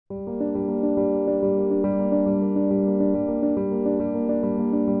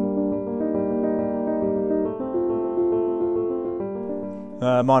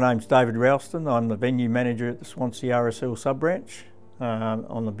My name's David Ralston. I'm the venue manager at the Swansea RSL sub-branch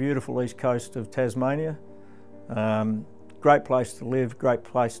on the beautiful east coast of Tasmania. Great place to live, great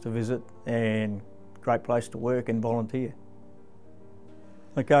place to visit, and great place to work and volunteer.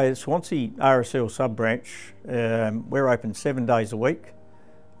 Okay, the Swansea RSL sub-branch, we're open 7 days a week.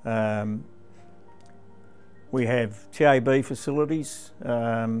 We have TAB facilities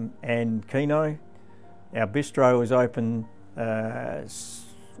and Keno. Our bistro is open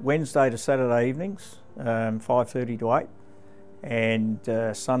Wednesday to Saturday evenings, 5:30 to 8,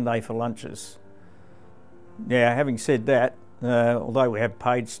 and Sunday for lunches. Now, having said that, although we have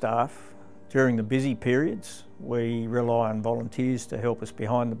paid staff, during the busy periods we rely on volunteers to help us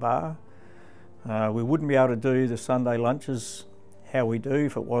behind the bar. We wouldn't be able to do the Sunday lunches how we do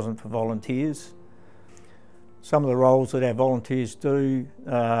if it wasn't for volunteers. Some of the roles that our volunteers do,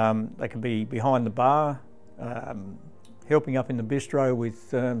 they can be behind the bar, helping up in the bistro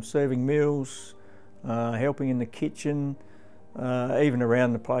with serving meals, helping in the kitchen, even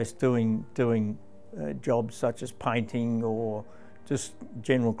around the place doing jobs such as painting or just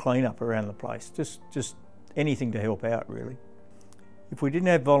general clean-up around the place, just anything to help out really. If we didn't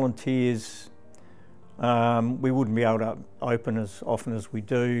have volunteers, we wouldn't be able to open as often as we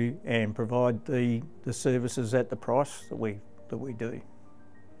do and provide the services at the price that we do.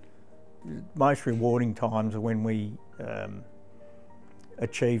 Most rewarding times are when we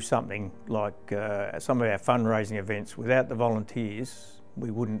achieve something like some of our fundraising events. Without the volunteers, we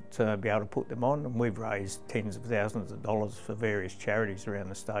wouldn't be able to put them on, and we've raised tens of thousands of dollars for various charities around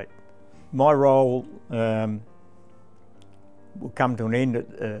the state. My role will come to an end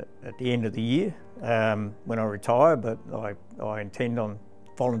at the end of the year when I retire, but I intend on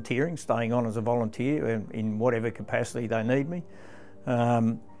volunteering, staying on as a volunteer in whatever capacity they need me.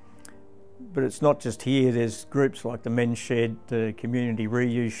 But it's not just here, there's groups like the Men's Shed, the Community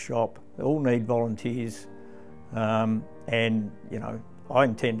Reuse Shop, they all need volunteers, and you know, I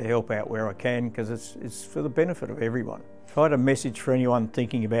intend to help out where I can because it's for the benefit of everyone. If I had a message for anyone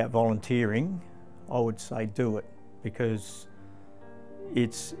thinking about volunteering, I would say do it, because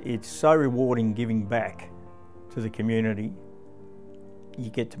it's so rewarding giving back to the community. You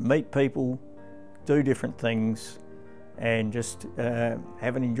get to meet people, do different things, and just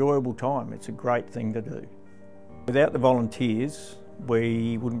have an enjoyable time. It's a great thing to do. Without the volunteers,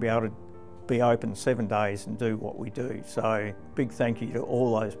 we wouldn't be able to be open 7 days and do what we do. So big thank you to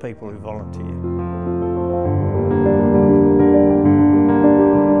all those people who volunteer.